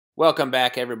Welcome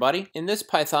back, everybody. In this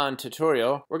Python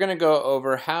tutorial, we're going to go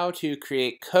over how to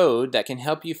create code that can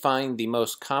help you find the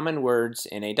most common words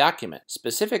in a document,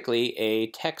 specifically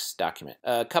a text document.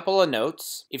 A couple of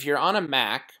notes. If you're on a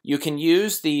Mac, you can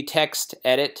use the text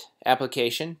edit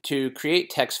application to create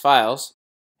text files.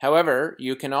 However,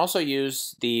 you can also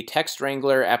use the Text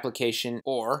Wrangler application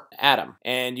or Atom.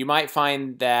 And you might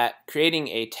find that creating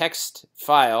a text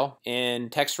file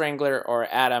in Text Wrangler or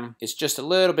Atom is just a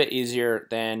little bit easier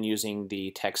than using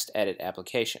the text edit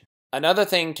application. Another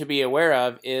thing to be aware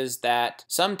of is that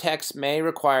some text may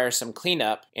require some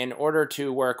cleanup in order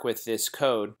to work with this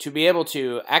code to be able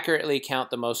to accurately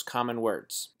count the most common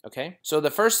words. Okay? So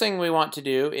the first thing we want to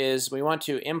do is we want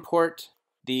to import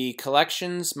the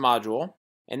collections module.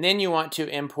 And then you want to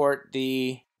import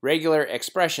the regular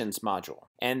expressions module.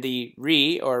 And the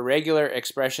regular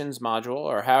expressions module,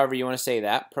 or however you want to say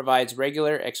that, provides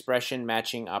regular expression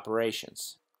matching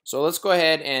operations. So let's go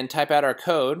ahead and type out our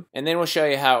code, and then we'll show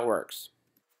you how it works.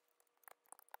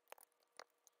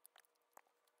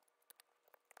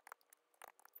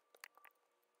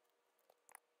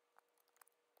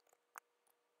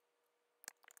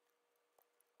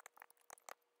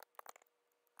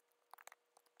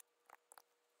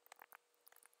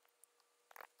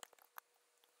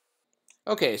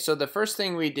 Okay, so the first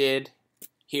thing we did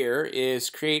here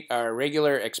is create our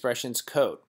regular expressions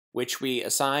code, which we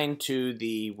assign to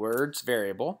the words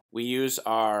variable. We use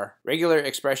our regular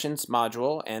expressions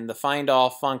module and the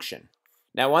findAll function.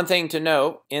 Now, one thing to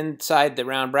note, inside the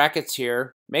round brackets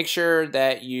here, make sure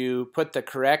that you put the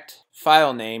correct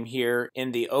file name here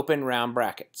in the open round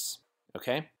brackets.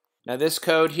 Okay? Now this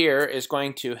code here is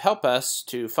going to help us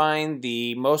to find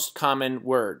the most common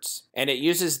words, and it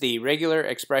uses the regular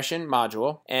expression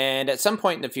module, and at some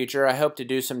point in the future I hope to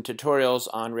do some tutorials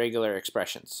on regular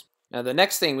expressions. Now the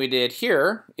next thing we did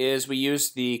here is we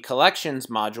used the collections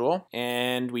module,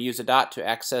 and we use a dot to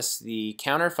access the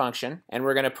counter function, and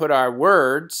we're going to put our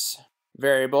words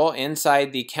variable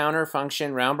inside the counter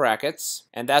function round brackets,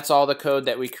 and that's all the code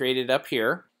that we created up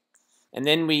here. And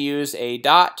then we use a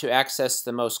dot to access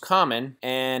the most common,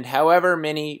 and however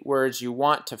many words you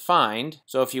want to find.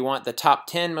 So if you want the top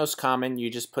 10 most common, you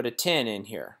just put a 10 in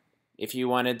here. If you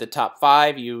wanted the top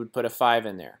 5, you would put a 5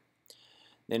 in there.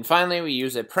 Then finally we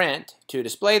use a print to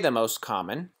display the most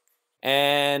common.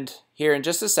 And here in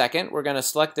just a second we're going to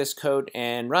select this code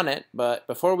and run it, but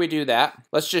before we do that,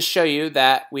 let's just show you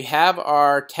that we have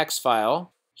our text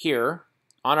file here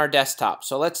on our desktop.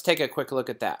 So let's take a quick look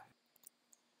at that.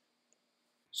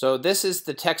 So this is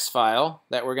the text file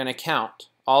that we're going to count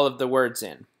all of the words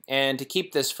in. And to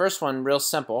keep this first one real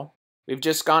simple, we've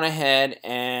just gone ahead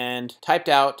and typed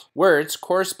out words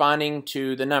corresponding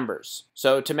to the numbers.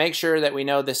 So to make sure that we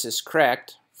know this is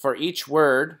correct, for each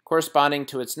word corresponding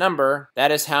to its number,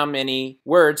 that is how many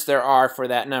words there are for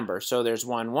that number. So there's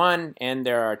 1 1 and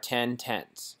there are 10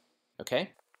 10s.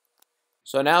 Okay?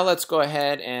 So now let's go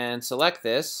ahead and select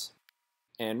this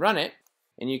and run it.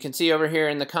 And you can see over here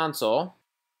in the console,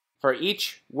 for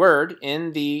each word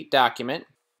in the document,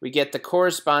 we get the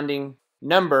corresponding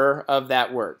number of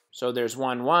that word. So there's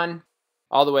 1 1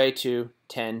 all the way to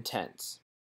 10 10s.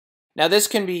 Now this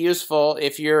can be useful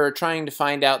if you're trying to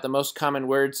find out the most common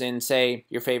words in, say,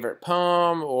 your favorite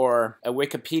poem or a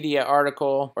Wikipedia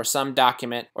article or some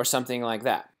document or something like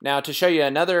that. Now to show you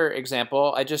another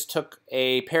example, I just took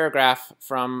a paragraph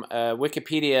from a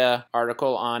Wikipedia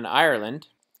article on Ireland.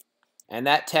 And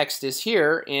that text is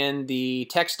here in the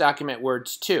text document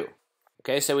words 2.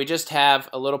 Okay, so we just have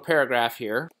a little paragraph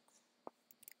here.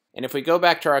 And if we go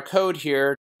back to our code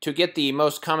here, to get the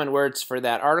most common words for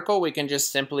that article, we can just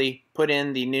simply put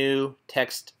in the new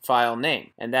text file name.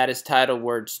 And that is titled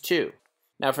words 2.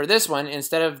 Now for this one,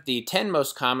 instead of the 10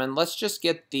 most common, let's just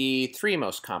get the 3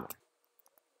 most common.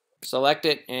 Select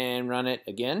it and run it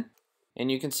again.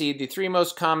 And you can see the 3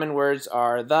 most common words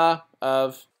are the,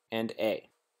 of, and a.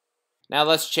 Now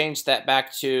let's change that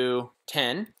back to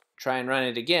 10. Try and run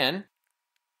it again.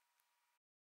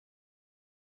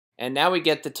 And now we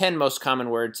get the 10 most common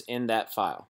words in that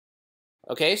file.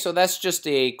 Okay, so that's just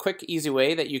a quick, easy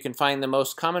way that you can find the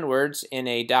most common words in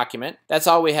a document. That's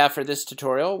all we have for this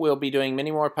tutorial. We'll be doing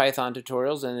many more Python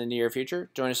tutorials in the near future.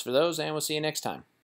 Join us for those, and we'll see you next time.